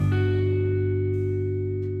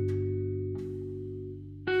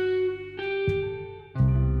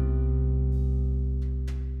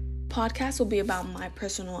podcast will be about my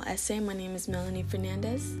personal essay. My name is Melanie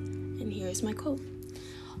Fernandez, and here is my quote.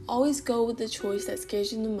 Always go with the choice that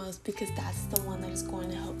scares you the most because that's the one that is going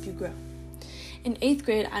to help you grow. In 8th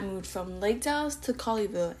grade, I moved from Lake Dallas to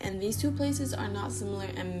Colleyville, and these two places are not similar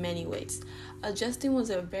in many ways. Adjusting was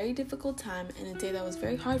a very difficult time, and a day that was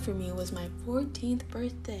very hard for me was my 14th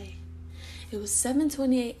birthday. It was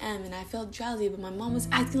 7:20 a.m. and I felt drowsy, but my mom was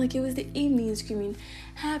acting like it was the evening, screaming,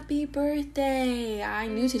 "Happy birthday!" I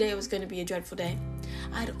knew today was going to be a dreadful day.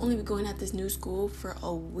 I'd only been going at this new school for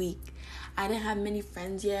a week. I didn't have many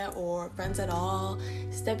friends yet, or friends at all.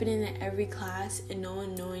 Stepping in at every class and no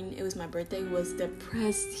one knowing it was my birthday was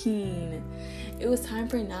depressing. It was time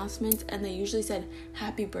for announcements, and they usually said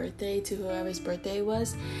happy birthday to whoever's birthday it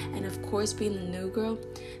was. And of course, being the new girl,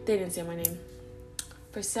 they didn't say my name.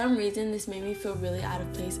 For some reason, this made me feel really out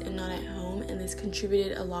of place and not at home, and this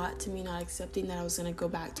contributed a lot to me not accepting that I was going to go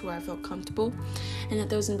back to where I felt comfortable and that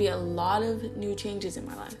there was going to be a lot of new changes in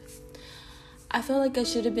my life. I felt like I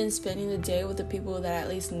should have been spending the day with the people that at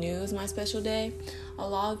least knew it was my special day. A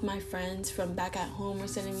lot of my friends from back at home were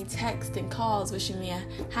sending me texts and calls wishing me a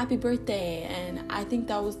happy birthday, and I think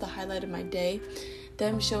that was the highlight of my day.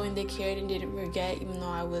 Them showing they cared and didn't forget, even though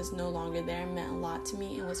I was no longer there, meant a lot to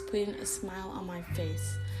me and was putting a smile on my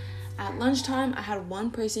face. At lunchtime, I had one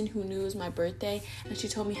person who knew it was my birthday, and she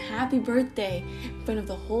told me happy birthday in front of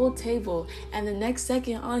the whole table. And the next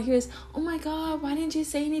second, all I hear is, "Oh my God, why didn't you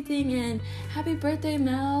say anything?" and "Happy birthday,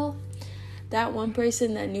 Mel." That one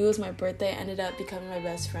person that knew it was my birthday ended up becoming my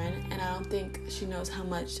best friend, and I don't think she knows how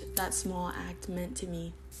much that small act meant to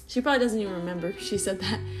me. She probably doesn't even remember she said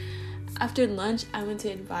that. After lunch, I went to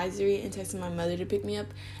advisory and texted my mother to pick me up,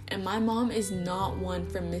 and my mom is not one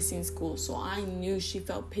for missing school, so I knew she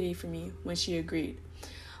felt pity for me when she agreed.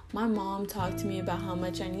 My mom talked to me about how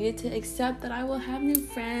much I needed to accept that I will have new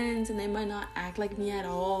friends and they might not act like me at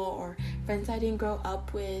all, or friends I didn't grow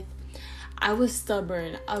up with. I was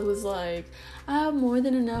stubborn. I was like, I have more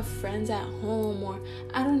than enough friends at home, or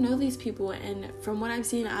I don't know these people, and from what I've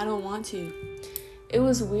seen, I don't want to. It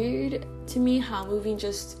was weird to me how moving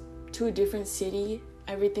just to a different city,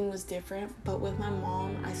 everything was different, but with my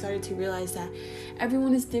mom, I started to realize that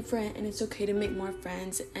everyone is different and it's okay to make more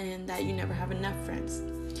friends and that you never have enough friends.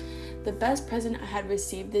 The best present I had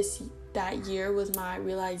received that year was my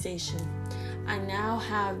realization. I now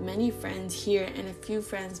have many friends here and a few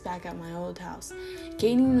friends back at my old house.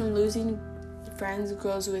 Gaining and losing friends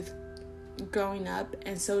grows with growing up,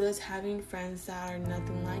 and so does having friends that are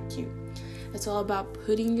nothing like you. It's all about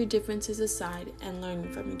putting your differences aside and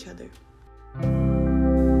learning from each other.